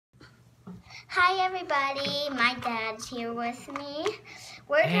Hi everybody, my dad's here with me.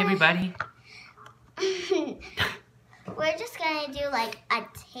 Everybody. We're just gonna do like a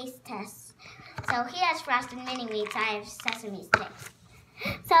taste test. So he has frosted mini wheats, I have sesame sticks.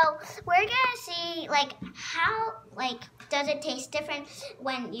 So we're gonna see like how does it taste different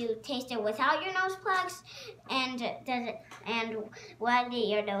when you taste it without your nose plugs, and when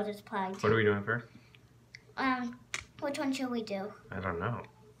your nose is plugged. What are we doing first? Which one should we do? I don't know.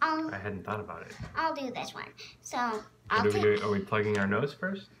 I hadn't thought about it. I'll do this one. So What are we doing? Are we plugging our nose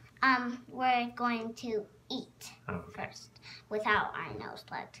first? We're going to eat first without our nose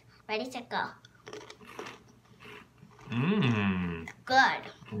plugged. Ready, set, go. Mmm.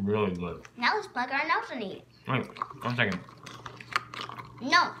 Good. Really good. Now let's plug our nose and eat. Wait, 1 second.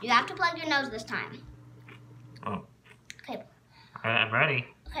 No, you have to plug your nose this time. Oh. Okay. I'm ready.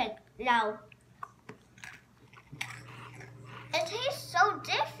 Okay, now. It tastes so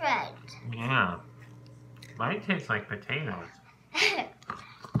different. Yeah. Mine tastes like potatoes.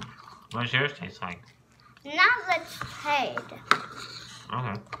 What does yours taste like? Now let's trade.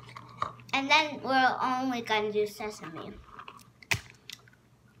 Okay. And then we're only going to do sesame.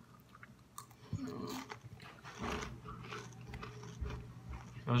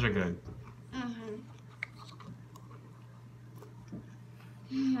 Those are good.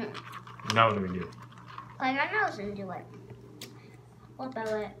 Now what do we do? Plug our nose and do it. What about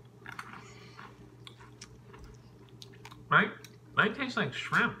it? Mine tastes like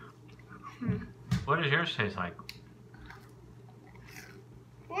shrimp. What does yours taste like?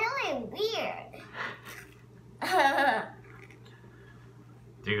 Really weird.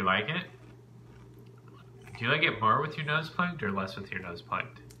 Do you like it? Do you like it more with your nose plugged or less with your nose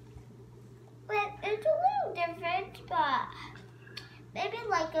plugged? But it's a little different, but maybe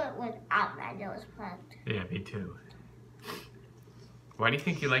like it without my nose plugged. Yeah, me too. Why do you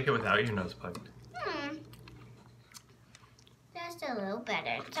think you like it without your nose plugged? Just a little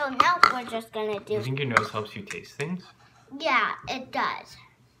better. So now we're just gonna do. You think your nose helps you taste things? Yeah, it does.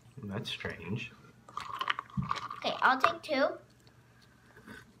 That's strange. Okay, I'll take 2.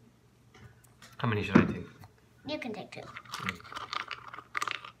 How many should I take? You can take 2.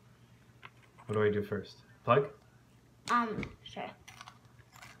 What do I do first? Plug? Sure.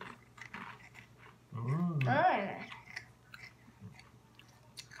 Mm.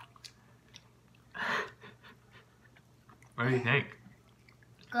 What do you think?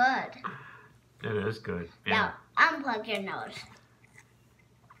 Good. It is good. Yeah. Now, unplug your nose.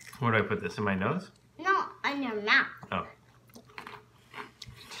 Where do I put this? In my nose? No, on your mouth. Oh.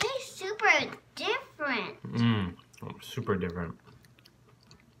 Tastes super different. Super different.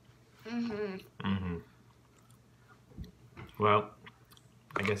 Well,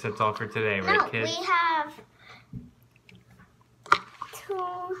 I guess that's all for today, right, kids? We have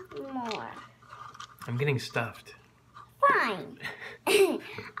 2 more. I'm getting stuffed. Fine.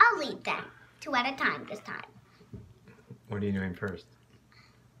 I'll eat them 2 at a time this time. What are you doing first?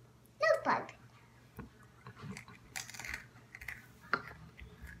 Nose plug.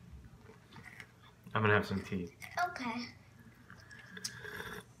 I'm gonna have some tea. Okay.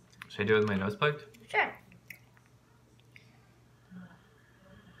 Should I do it with my nose plugged? Sure.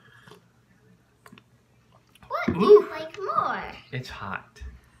 What do you like more? It's hot.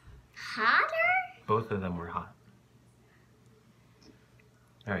 Hotter? Both of them were hot.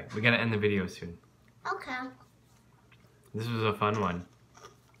 Alright, we gotta end the video soon. Okay. This was a fun one.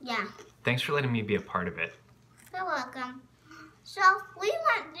 Yeah. Thanks for letting me be a part of it. You're welcome. So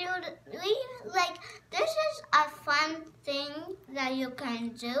this is a fun thing that you can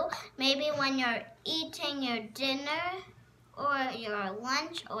do. Maybe when you're eating your dinner or your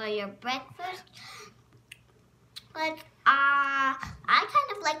lunch or your breakfast. But I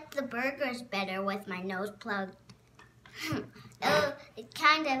kind of like the burgers better with my nose plugged. It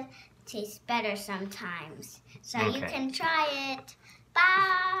kind of tastes better sometimes. So you can try it.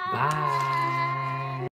 Bye. Bye.